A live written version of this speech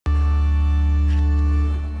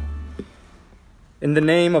In the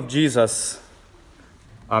name of Jesus,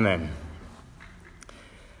 Amen.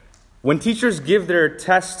 When teachers give their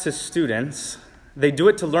tests to students, they do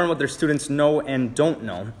it to learn what their students know and don't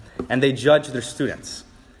know, and they judge their students.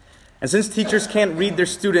 And since teachers can't read their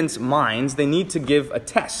students' minds, they need to give a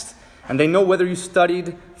test. And they know whether you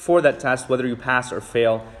studied for that test, whether you pass or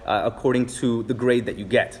fail, according to the grade that you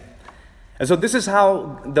get. And so this is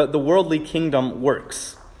how the worldly kingdom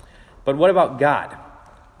works. But what about God?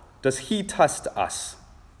 Does he test us?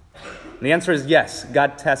 And the answer is yes,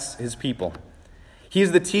 God tests his people. He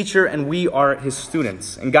is the teacher and we are his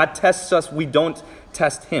students. And God tests us, we don't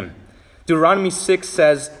test him. Deuteronomy 6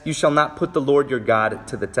 says, "You shall not put the Lord your God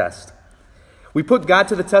to the test." We put God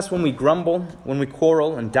to the test when we grumble, when we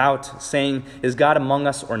quarrel and doubt, saying, is God among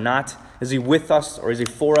us or not? Is he with us or is he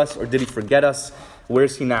for us or did he forget us? Where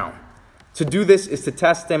is he now? To do this is to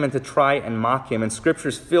test him and to try and mock him. And Scripture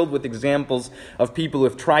is filled with examples of people who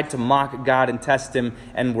have tried to mock God and test him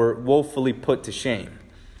and were woefully put to shame.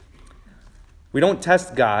 We don't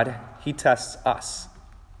test God, he tests us.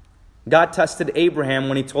 God tested Abraham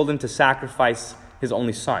when he told him to sacrifice his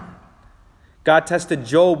only son. God tested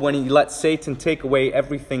Job when he let Satan take away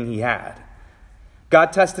everything he had.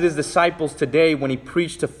 God tested his disciples today when he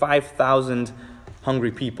preached to 5,000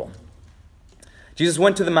 hungry people. Jesus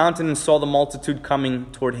went to the mountain and saw the multitude coming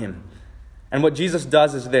toward him. And what Jesus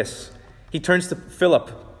does is this. He turns to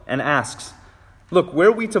Philip and asks, "Look, where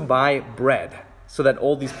are we to buy bread so that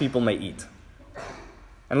all these people may eat?"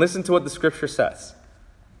 And listen to what the scripture says.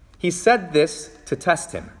 He said this to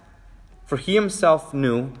test him, for he himself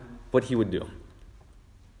knew what he would do.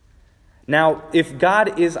 Now, if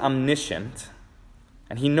God is omniscient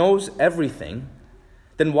and he knows everything,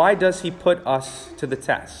 then why does he put us to the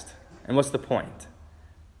test? And what's the point?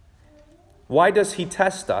 Why does he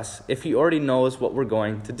test us if he already knows what we're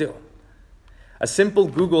going to do? A simple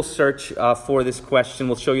Google search for this question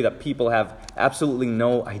will show you that people have absolutely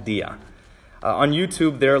no idea. On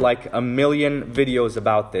YouTube, there are like 1 million videos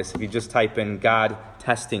about this if you just type in God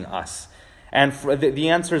testing us. And the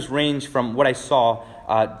answers range from what I saw,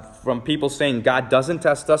 from people saying God doesn't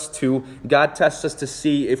test us to God tests us to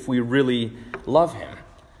see if we really love him.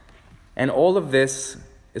 And all of this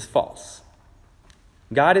is false.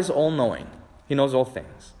 God is all-knowing. He knows all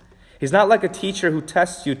things. He's not like a teacher who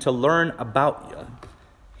tests you to learn about you.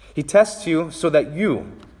 He tests you so that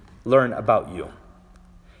you learn about you.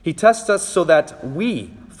 He tests us so that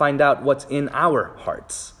we find out what's in our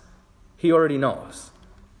hearts. He already knows.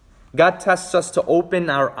 God tests us to open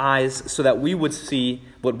our eyes so that we would see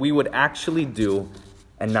what we would actually do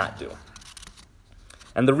and not do.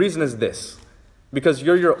 And the reason is this, because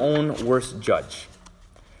you're your own worst judge.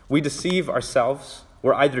 We deceive ourselves.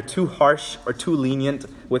 We're either too harsh or too lenient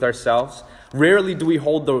with ourselves. Rarely do we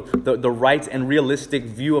hold the right and realistic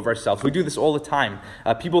view of ourselves. We do this all the time.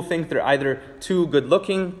 People think they're either too good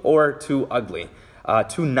looking or too ugly,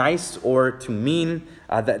 too nice or too mean,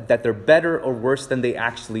 that they're better or worse than they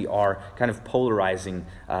actually are, kind of polarizing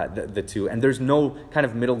the two. And there's no kind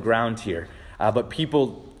of middle ground here. But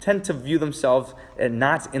people tend to view themselves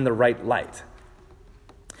not in the right light.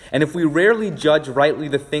 And if we rarely judge rightly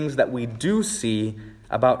the things that we do see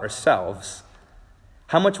about ourselves,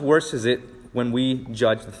 how much worse is it when we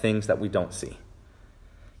judge the things that we don't see?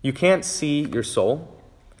 You can't see your soul.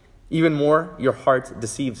 Even more, your heart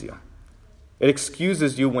deceives you. It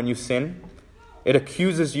excuses you when you sin. It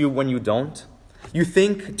accuses you when you don't. You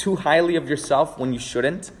think too highly of yourself when you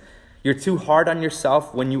shouldn't. You're too hard on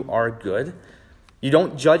yourself when you are good. You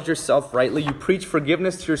don't judge yourself rightly. You preach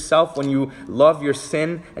forgiveness to yourself when you love your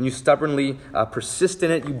sin and you stubbornly persist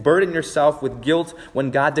in it. You burden yourself with guilt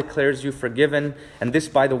when God declares you forgiven. And this,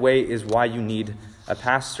 by the way, is why you need a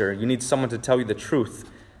pastor. You need someone to tell you the truth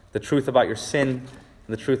about your sin and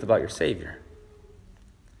the truth about your Savior.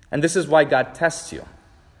 And this is why God tests you,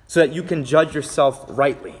 so that you can judge yourself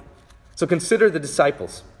rightly. So consider the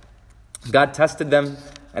disciples. God tested them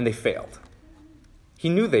and they failed. He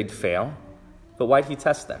knew they'd fail. But why did he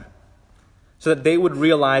test them? So that they would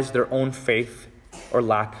realize their own faith or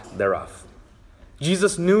lack thereof.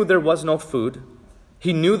 Jesus knew there was no food.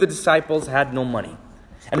 He knew the disciples had no money.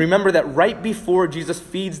 And remember that right before Jesus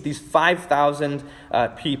feeds these 5,000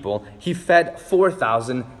 people, he fed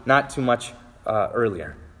 4,000 not too much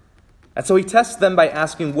earlier. And so he tests them by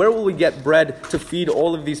asking, where will we get bread to feed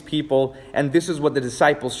all of these people? And this is what the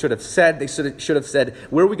disciples should have said. They should have said,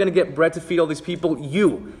 where are we going to get bread to feed all these people?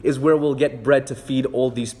 You is where we'll get bread to feed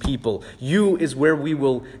all these people. You is where we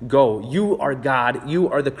will go. You are God. You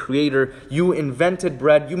are the creator. You invented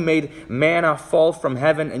bread. You made manna fall from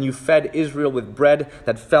heaven, and you fed Israel with bread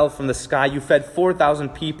that fell from the sky. You fed 4,000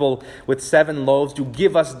 people with 7 loaves. You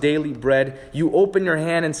give us daily bread. You open your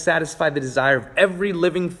hand and satisfy the desire of every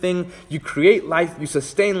living thing. You create life, you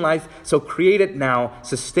sustain life, so create it now,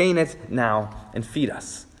 sustain it now, and feed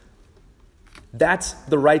us. That's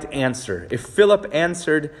the right answer. If Philip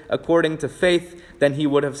answered according to faith, then he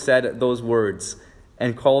would have said those words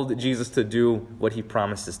and called Jesus to do what he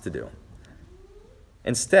promises to do.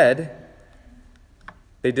 Instead,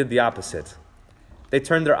 they did the opposite. They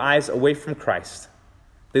turned their eyes away from Christ.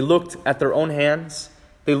 They looked at their own hands.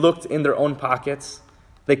 They looked in their own pockets.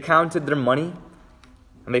 They counted their money.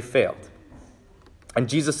 And they failed. And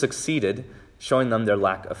Jesus succeeded, showing them their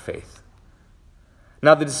lack of faith.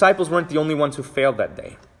 Now, the disciples weren't the only ones who failed that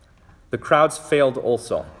day. The crowds failed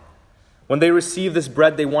also. When they received this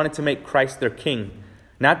bread, they wanted to make Christ their king,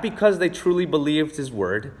 not because they truly believed his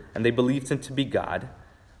word and they believed him to be God,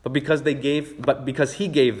 but because he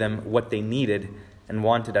gave them what they needed and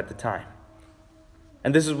wanted at the time.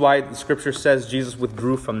 And this is why the scripture says Jesus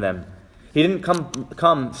withdrew from them. He didn't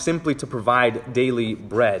come simply to provide daily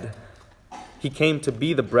bread. He came to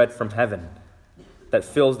be the bread from heaven that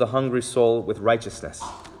fills the hungry soul with righteousness.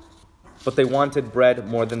 But they wanted bread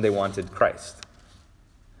more than they wanted Christ.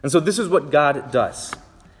 And so this is what God does.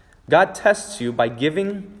 God tests you by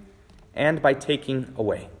giving and by taking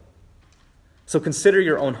away. So consider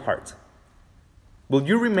your own heart. Will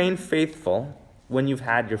you remain faithful when you've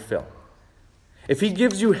had your fill? If he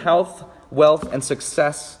gives you health, wealth, and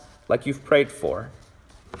success like you've prayed for,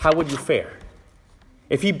 how would you fare?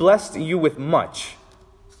 If he blessed you with much,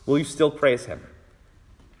 will you still praise him?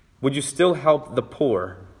 Would you still help the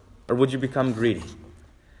poor, or would you become greedy?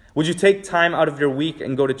 Would you take time out of your week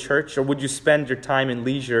and go to church, or would you spend your time in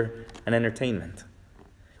leisure and entertainment?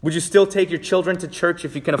 Would you still take your children to church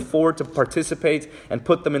if you can afford to participate and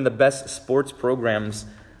put them in the best sports programs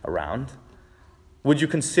around? Would you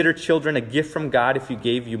consider children a gift from God if he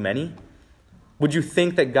gave you many? Would you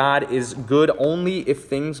think that God is good only if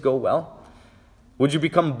things go well? Would you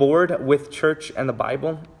become bored with church and the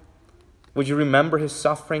Bible? Would you remember his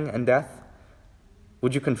suffering and death?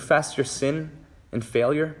 Would you confess your sin and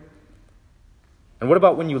failure? And what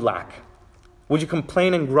about when you lack? Would you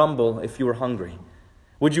complain and grumble if you were hungry?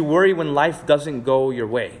 Would you worry when life doesn't go your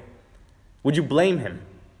way? Would you blame him?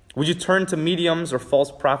 Would you turn to mediums or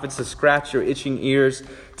false prophets to scratch your itching ears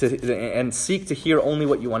and seek to hear only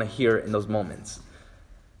what you want to hear in those moments?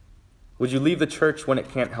 Would you leave the church when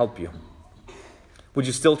it can't help you? Would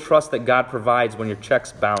you still trust that God provides when your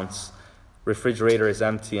checks bounce, refrigerator is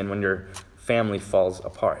empty, and when your family falls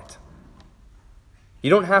apart? You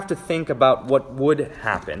don't have to think about what would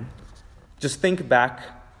happen. Just think back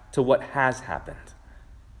to what has happened.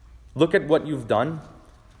 Look at what you've done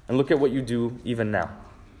and look at what you do even now.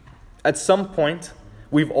 At some point,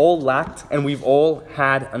 we've all lacked and we've all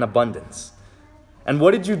had an abundance. And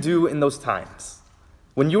what did you do in those times?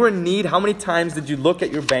 When you were in need, how many times did you look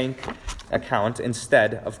at your bank account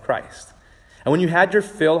instead of Christ? And when you had your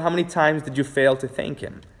fill, how many times did you fail to thank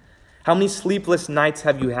him? How many sleepless nights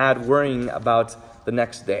have you had worrying about the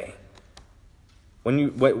next day? When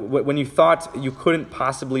you thought you couldn't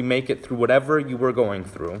possibly make it through whatever you were going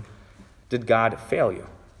through, did God fail you?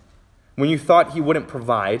 When you thought he wouldn't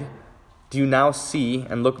provide, do you now see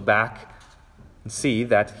and look back and see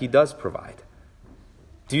that he does provide?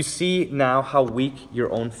 Do you see now how weak your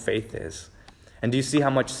own faith is? And do you see how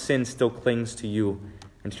much sin still clings to you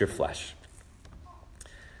and to your flesh?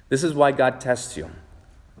 This is why God tests you,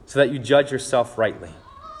 so that you judge yourself rightly.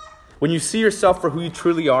 When you see yourself for who you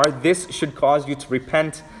truly are, this should cause you to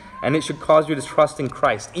repent, and it should cause you to trust in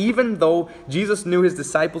Christ. Even though Jesus knew his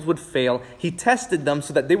disciples would fail, he tested them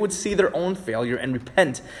so that they would see their own failure and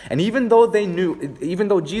repent. And even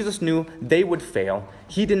though Jesus knew they would fail,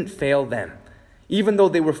 he didn't fail them. Even though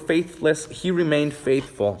they were faithless, he remained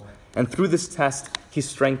faithful. And through this test, he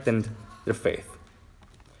strengthened their faith.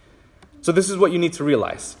 So this is what you need to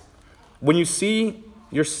realize. When you see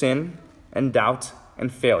your sin and doubt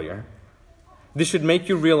and failure, this should make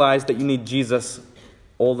you realize that you need Jesus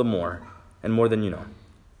all the more and more than you know.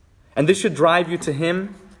 And this should drive you to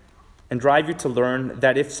him and drive you to learn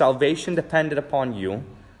that if salvation depended upon you,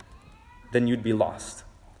 then you'd be lost.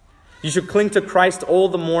 You should cling to Christ all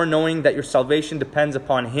the more knowing that your salvation depends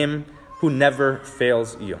upon him who never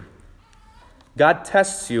fails you. God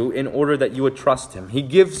tests you in order that you would trust him. He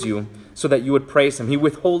gives you so that you would praise him. He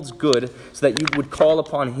withholds good so that you would call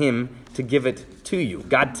upon him to give it to you.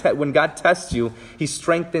 When God tests you, he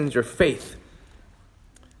strengthens your faith.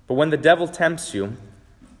 But when the devil tempts you,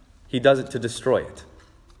 he does it to destroy it.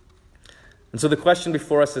 And so the question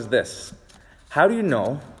before us is this: how do you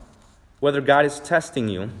know whether God is testing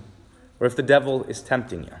you or if the devil is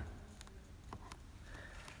tempting you?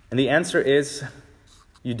 And the answer is,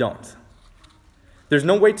 you don't. There's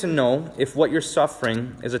no way to know if what you're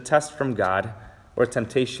suffering is a test from God or a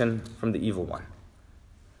temptation from the evil one.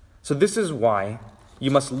 So this is why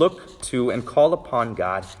you must look to and call upon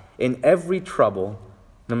God in every trouble,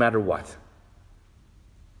 no matter what.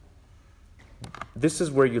 This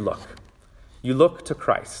is where you look. You look to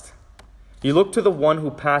Christ. You look to the one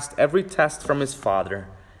who passed every test from his Father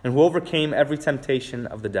and who overcame every temptation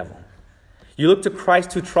of the devil. You look to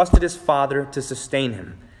Christ who trusted his Father to sustain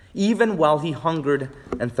him, even while he hungered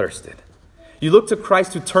and thirsted. You look to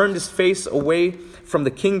Christ who turned his face away from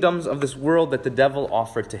the kingdoms of this world that the devil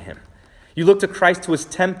offered to him. You look to Christ who was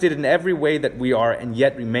tempted in every way that we are and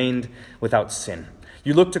yet remained without sin.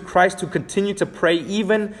 You look to Christ who continued to pray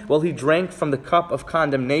even while he drank from the cup of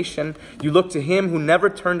condemnation. You look to him who never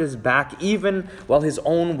turned his back even while his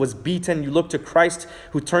own was beaten. You look to Christ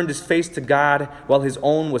who turned his face to God while his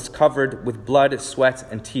own was covered with blood, sweat,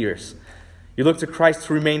 and tears. You look to Christ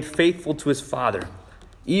who remained faithful to his Father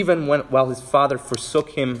even while his Father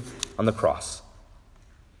forsook him on the cross.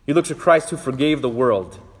 You look to Christ who forgave the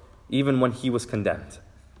world even when he was condemned.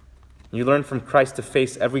 You learn from Christ to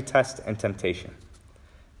face every test and temptation.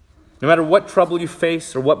 No matter what trouble you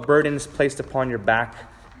face or what burden is placed upon your back,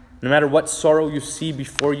 no matter what sorrow you see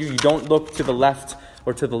before you, you don't look to the left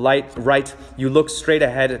or to the right. You look straight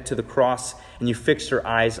ahead to the cross and you fix your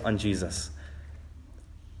eyes on Jesus.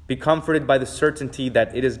 Be comforted by the certainty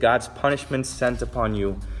that it is God's punishment sent upon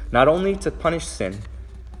you, not only to punish sin,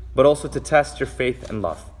 but also to test your faith and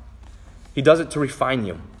love. He does it to refine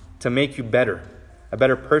you, to make you better, a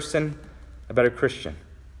better person, a better Christian.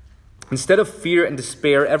 Instead of fear and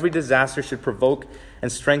despair, every disaster should provoke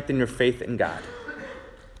and strengthen your faith in God.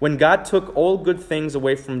 When God took all good things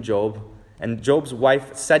away from Job, and Job's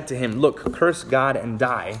wife said to him, "Look, curse God and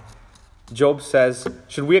die," Job says,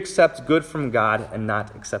 "Should we accept good from God and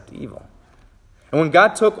not accept evil?" And when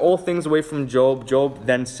God took all things away from Job, Job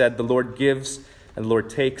then said, "The Lord gives and the Lord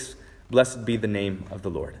takes. Blessed be the name of the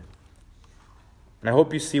Lord." And I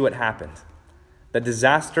hope you see what happened. That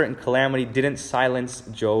disaster and calamity didn't silence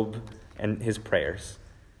Job and his prayers.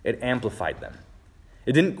 It amplified them.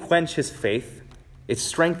 It didn't quench his faith. It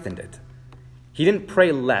strengthened it. He didn't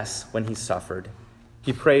pray less when he suffered.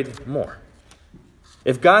 He prayed more.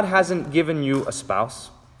 If God hasn't given you a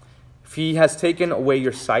spouse, if he has taken away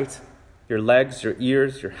your sight, your legs, your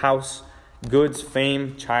ears, your house, goods,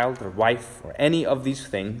 fame, child, or wife, or any of these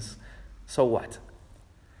things, so what?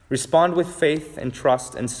 Respond with faith and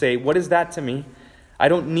trust and say, "What is that to me? I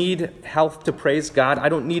don't need health to praise God. I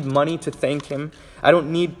don't need money to thank him. I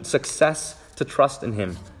don't need success to trust in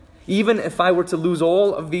him. Even if I were to lose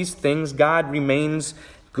all of these things, God remains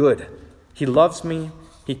good. He loves me.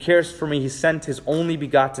 He cares for me. He sent his only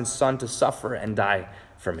begotten Son to suffer and die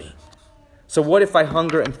for me. So what if I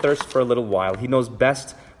hunger and thirst for a little while? He knows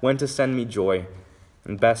best when to send me joy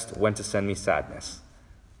and best when to send me sadness."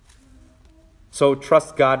 So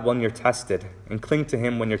trust God when you're tested and cling to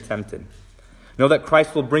him when you're tempted. Know that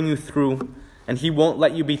Christ will bring you through and he won't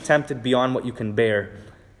let you be tempted beyond what you can bear.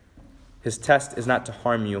 His test is not to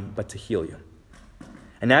harm you, but to heal you.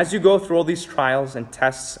 And as you go through all these trials and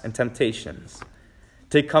tests and temptations,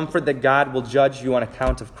 take comfort that God will judge you on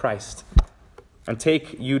account of Christ and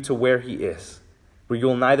take you to where he is, where you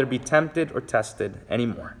will neither be tempted or tested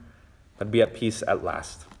anymore, but be at peace at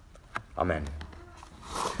last. Amen.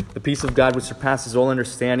 The peace of God which surpasses all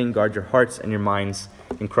understanding, guard your hearts and your minds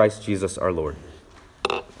in Christ Jesus our Lord.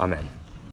 Amen.